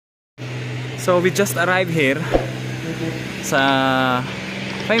So we just arrived here sa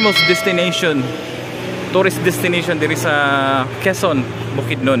famous destination, tourist destination there is a Quezon,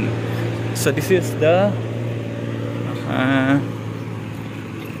 Bukid nun. So this is the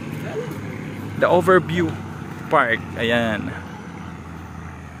overview park. Ayan.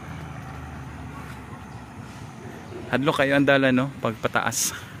 Hadlo kayo ang dala no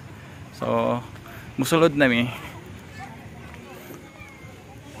pagpataas. So musulod na mi.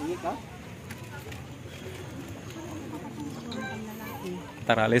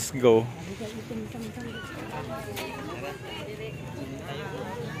 Tara, let's go.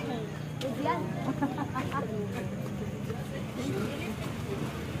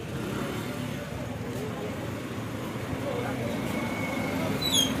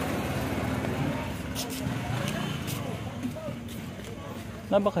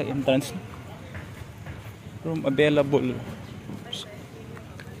 Na ba kay entrance? Room available.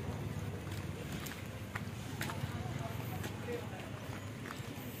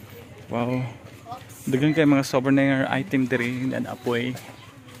 Wow. Dagan kay mga souvenir item diri and apoy.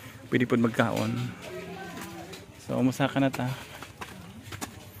 Pwede po magkaon. So, musaka na ta.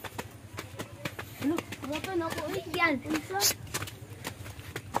 Look, moto na ko yan.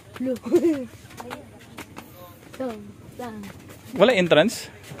 Look. Wala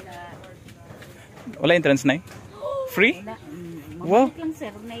entrance? Wala entrance na? Free? Wow.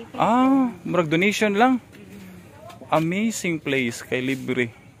 Ah, murag donation lang. Amazing place kay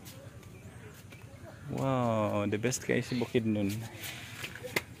libre. Wow, the best kay si Bukid nun.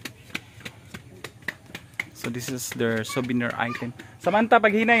 So this is their souvenir item. Samantha,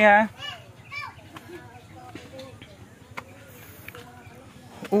 paghinay ha.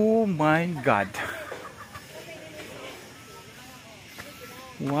 Oh my God.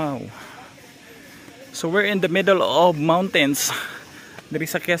 Wow. So we're in the middle of mountains. There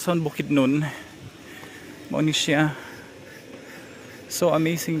is a Quezon, Bukid nun. Mao ni siya. So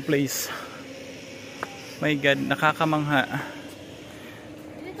amazing place. My God, nakakamangha.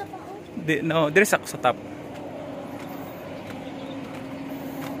 No, there's ako sa top.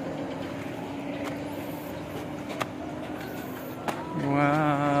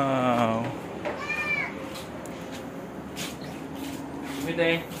 Wow.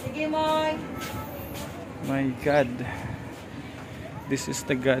 Sige, Moy. My God. This is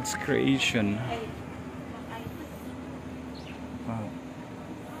the God's creation. Wow.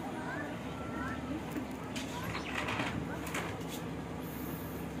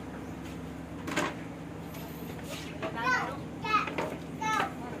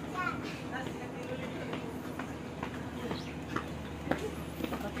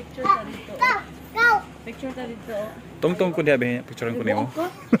 Picture ta dito. Tungtong ko diabe, picturean ko nimo.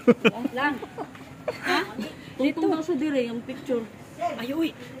 Lang. Ha? Dito na sa dire yung picture.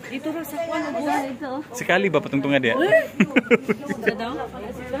 Ayoy, dito ra sa kuan ang buhay dito. Si Kali ba patungtong nga dia? Sa daw?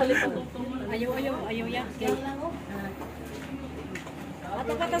 Ayaw ya.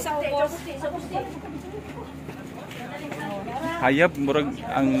 Ato pa ta sa ukos. Hayap murag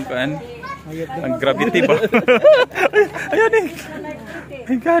ang kan. Ang gravity ba? Ayun eh.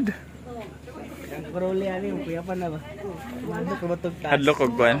 My God. Karoli ani mo kuya pa na ba? Ano ko batog taas? Hadlok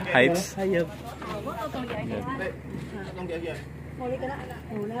og kuan heights. Hayop. Muli ka na.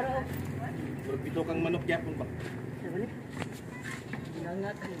 Wala ra. Pito kang manok yapon ba?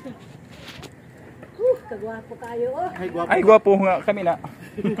 Nangat. Kagwapo kayo oh. Ay gwapo nga kami na.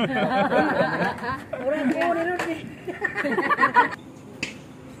 Murag mo ni Rudy.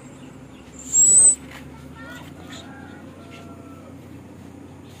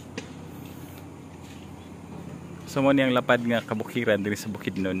 So mo niyang lapad nga kabukiran diri sa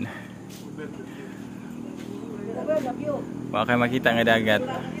Bukid nun. Wa kay makita nga dagat.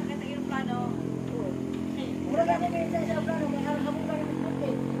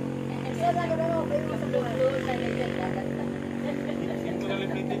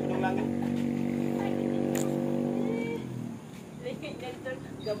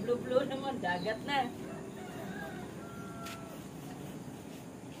 Gablo-blo naman dagat na.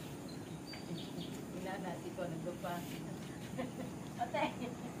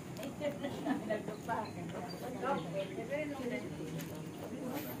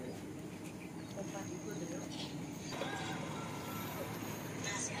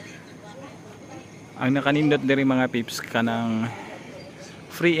 Ang nakanindot diri mga pips kanang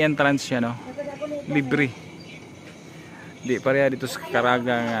free entrance siya no. Libre. Di pareha dito sa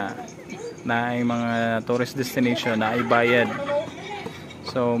Caraga nga na ay mga tourist destination na ay bayad.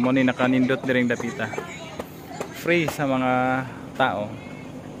 So mo ni nakanindot diri dapita. Free sa mga tao.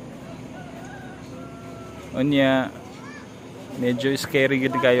 Unya Medyo scary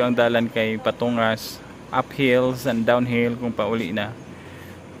gid kayo ang dalan kay patungas uphills and downhill kung pauli na.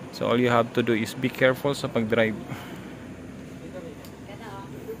 So all you have to do is be careful sa pag-drive.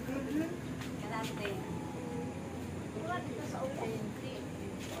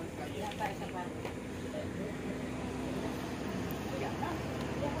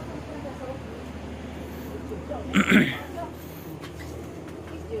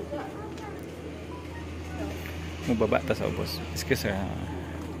 Mubaba ta sa ubos. Excuse me.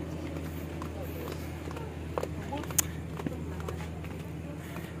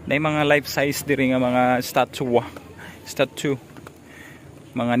 Na mga life size diri nga mga statue.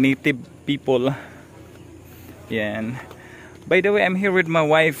 Mga native people. Yan. By the way, I'm here with my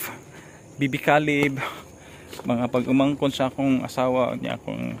wife, Bibi Kalib. Mga pag-umangkon sa akong asawa niya,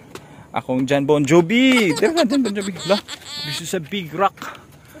 akong John Bon Jovi. Dira ka John Bon Jovi. This is a big rock.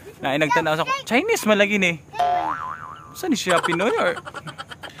 Na nagtanaw sa Chinese malagi ni. Saan siya Pinoy or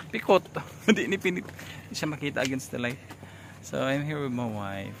pikot? Hindi ni pinit. Hindi siya makita against the light. So I'm here with my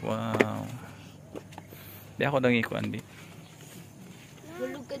wife. Wow. Di ako dang ikuan di.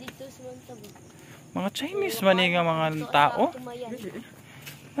 Hulog ka dito sa mga Mga Chinese man nga mga tao.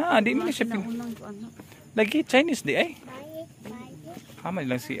 Di man siya Pinoy. Lagi Chinese di ay. Kamay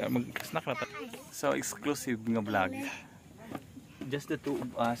lang si mag-snack na. So exclusive nga vlog. Just the two of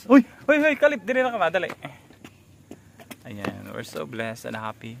us. Uy, Kalip, dili na ka madali. Ayan, we're so blessed and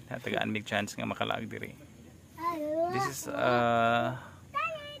happy na tagaan mig chance nga makalaag diri. This is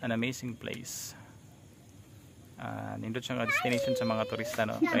an amazing place. Nindot siya nga destination sa mga turista,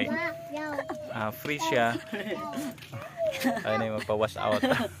 no? Okay. Free siya. Ay na magpa-wash out.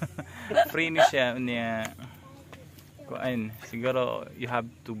 Free ni siya niya. Kuan, siguro you have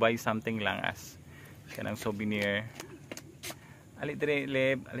to buy something lang as kanang souvenir. Ali dire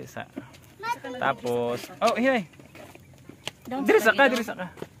leb, ali sa. Tapos, oh, hinay. Diri sa ka.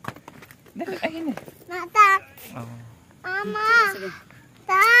 Diri, ay hinay. Mata. Oh. Mama.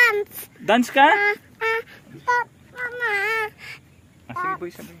 Dance. Dance ka? Mama. Sige boy,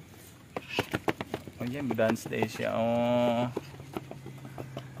 sabi. Oh, yan, dance day siya. Oh.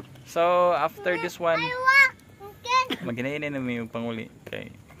 So, after this one, maginayin na may panguli kay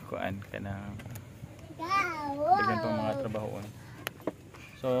kuan ka na daghan pang mga trabahoon.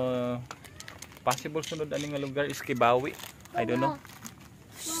 So, possible sunod aning nga lugar is Kibawi. I don't know.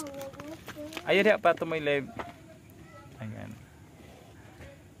 Ayun na pa to may live. Ayan.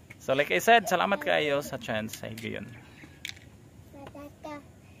 So like I said, salamat kayo sa chance sa higayon.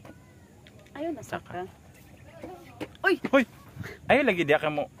 Ayun na saka. Hoy. Ayun lagi diya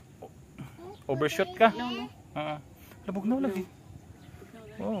ka mo. Overshoot ka. No. Labog na lagi.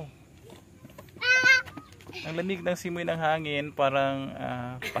 Wow. Ang lamig ng simoy ng hangin, parang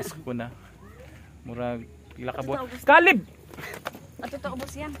Pasko na. Murag pila ka buwan. Kalib! Ato to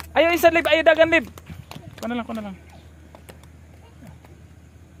ubos yan. Ayaw isa lib, ayaw dagan lib. Ko na lang.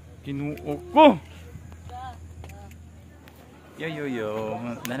 Kinuo ko. Yo.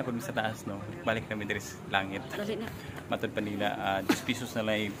 Nanapag sa taas, no? Balik kami diri sa langit. Matod pa nila, 10 pesos na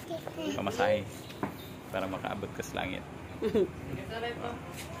lang pamasahe para makaabot ka sa langit.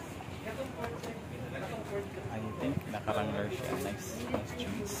 I think nakarangler siya. Nice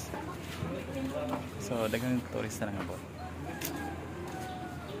trees. So, dagang tourista na nga po.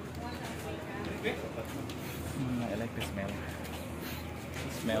 I like the smell.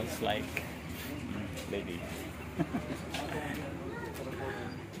 It smells like baby.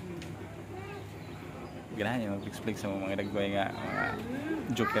 Ganahan niyo mag-explain sa mga nagboy nga mga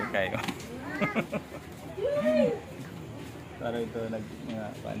joker kayo. Para ito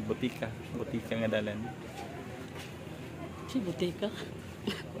butika nga dalan. Si butika.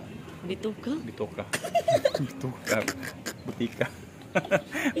 Bituka. Butika.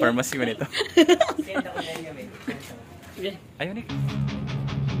 Pharmacy man ito. Ayun eh.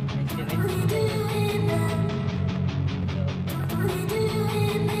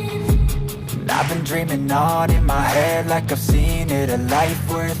 I've been dreaming on in my head like I've seen it. A life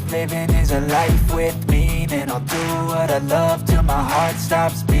worth living is a life with meaning. I'll do what I love till my heart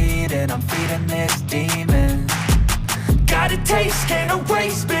stops beating. I'm feeding this demon. Got a taste, can't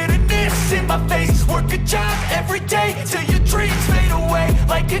erase bitterness in my face. Work a job every day till your dreams fade away.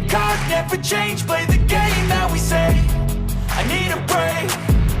 Like a card, never change. Play the game that we say. I need a break.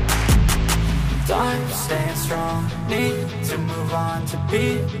 I'm staying strong, need to move on to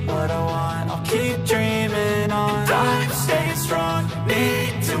be what I want. I'll keep dreaming on. I'm staying strong,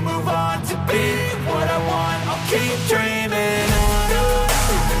 need to move on to be what I want. I'll keep dreaming on.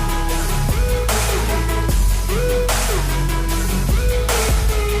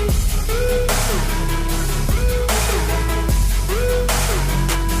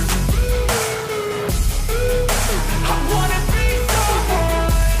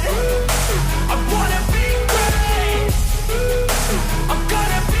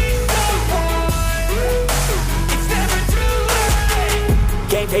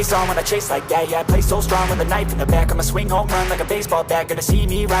 face on when I chase like that. Yeah, I play so strong with a knife in the back. I'ma swing home run like a baseball bat. Gonna see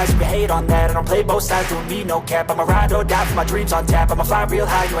me rise, you can hate on that. I don't play both sides, doing me no cap. I'ma ride or die for my dreams on tap. I'ma fly real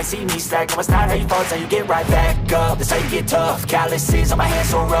high, you ain't see me slack. No, it's not how you fall, it's how you get right back up. That's how you get tough. Calluses on my hands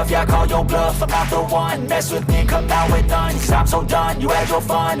so rough, yeah, I call your bluff. I'm not the one, mess with me and come out with none. Cause I'm so done, you had your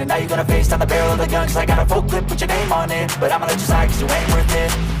fun. And now you're gonna face down the barrel of the gun. Cause I got a full clip with your name on it. But I'ma let you slide cause you ain't worth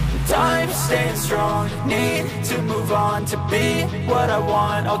it. I'm staying strong, need to move on to be what I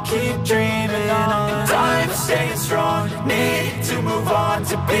want, I'll keep dreaming on. I'm staying strong, need to move on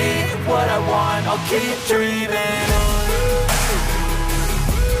to be what I want, I'll keep dreaming on.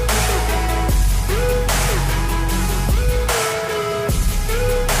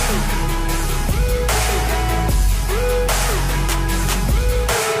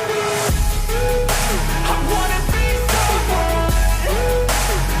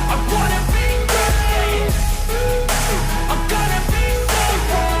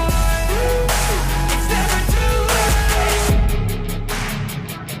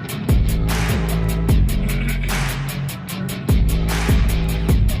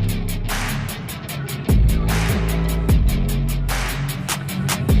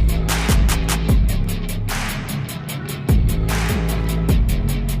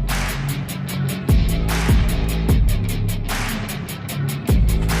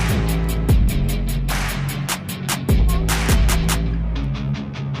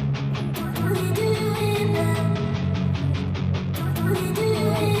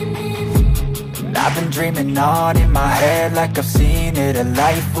 I've been dreaming on in my head like I've seen it. A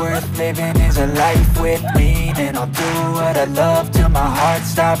life worth living is a life with meaning. I'll do what I love till my heart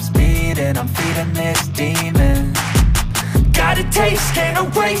stops beating. I'm feeding this demon. Got a taste, can't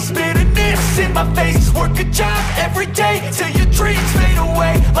erase bitterness in my face. Work a job every day till your dreams fade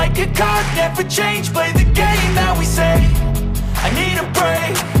away. Like a card, never change, play the game that we say. I need a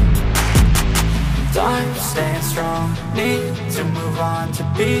break. I'm staying strong, need to move on to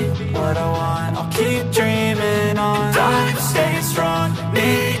be what I want, I'll keep dreaming on. I'm staying strong,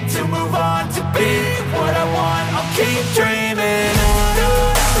 need to move on to be what I want, I'll keep dreaming on.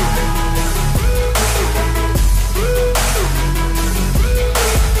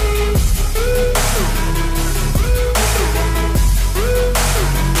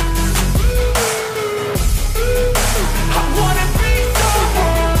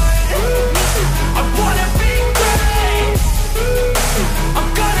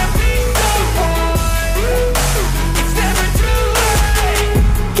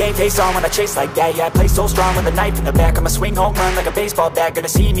 Face on when I chase like that. Yeah, I play so strong with a knife in the back. I'ma swing home run like a baseball bat. Gonna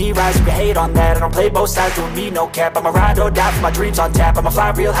see me rise, you can hate on that. I don't play both sides, doing me no cap. I'ma ride or die for my dreams on tap. I'ma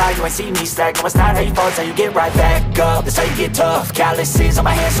fly real high, you ain't see me slack. No, it's not how you fall, it's how you get right back up. That's how you get tough. Calluses on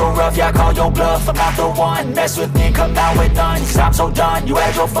my hands so rough, yeah, I call your bluff. I'm not the one, mess with me and come out with none. Cause I'm so done, you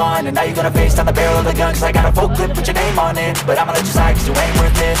had your fun. And now you're gonna face down the barrel of the gun. Cause I got a full clip with your name on it. But I'ma let you slide cause you ain't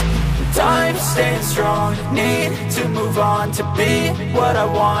worth it. I'm staying strong, need to move on to be what I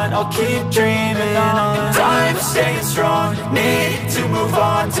want, I'll keep dreaming on. I'm staying strong, need to move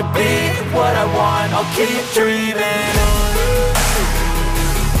on to be what I want, I'll keep dreaming on.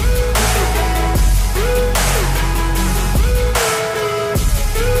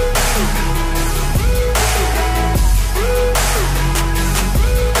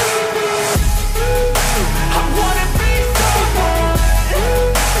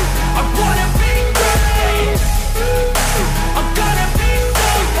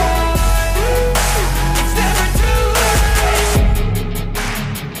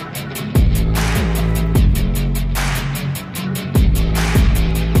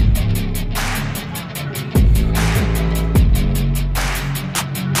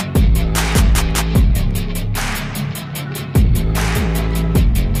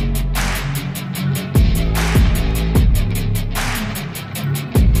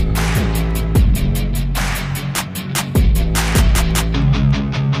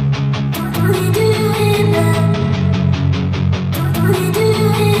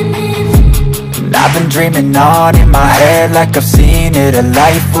 I've been dreaming on in my head like I've seen it. A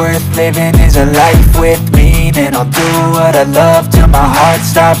life worth living is a life with meaning. I'll do what I love till my heart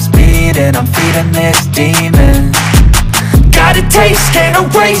stops beating. I'm feeding this demon. Got a taste, can't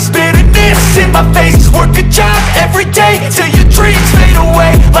erase bitterness in my face. Work a job every day till your dreams fade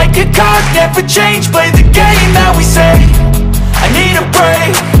away. Like a card, never change, play the game that we say. I need a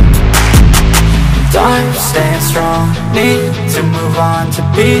break. I'm staying strong, need to move on to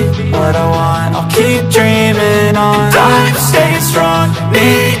be what I want, I'll keep dreaming on. I'm staying strong,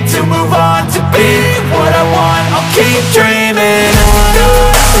 need to move on to be what I want, I'll keep dreaming on.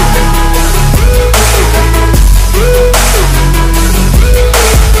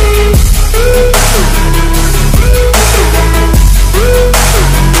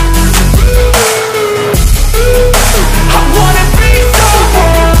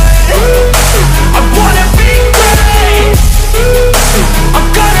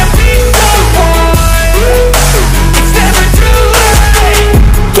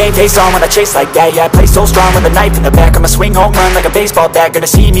 same pace on when I chase like that. Yeah, I play so strong with a knife in the back. I'ma swing home run like a baseball bat. Gonna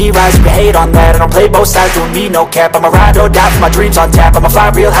see me rise, you can hate on that. I don't play both sides, doing me no cap. I'ma ride or die for my dreams on tap. I'ma fly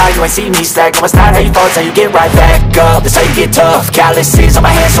real high, you ain't see me slack. No, it's not how you fall, it's how you get right back up. That's how you get tough. Calluses on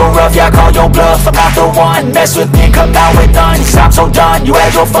my hands so rough, yeah, I call your bluff. I'm not the one, mess with me, come out with none. Cause I'm so done, you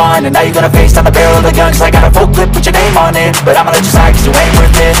had your fun. And now you're gonna face down the barrel of the gun. Cause I got a full clip, put your name on it. But I'ma let you slide cause you ain't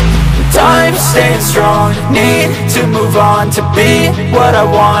worth it. Time staying strong, need to move on. To be what I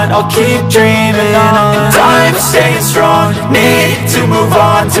want, I'll keep dreaming on. Time staying strong, need to move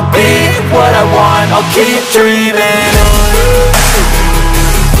on. To be what I want, I'll keep dreaming on.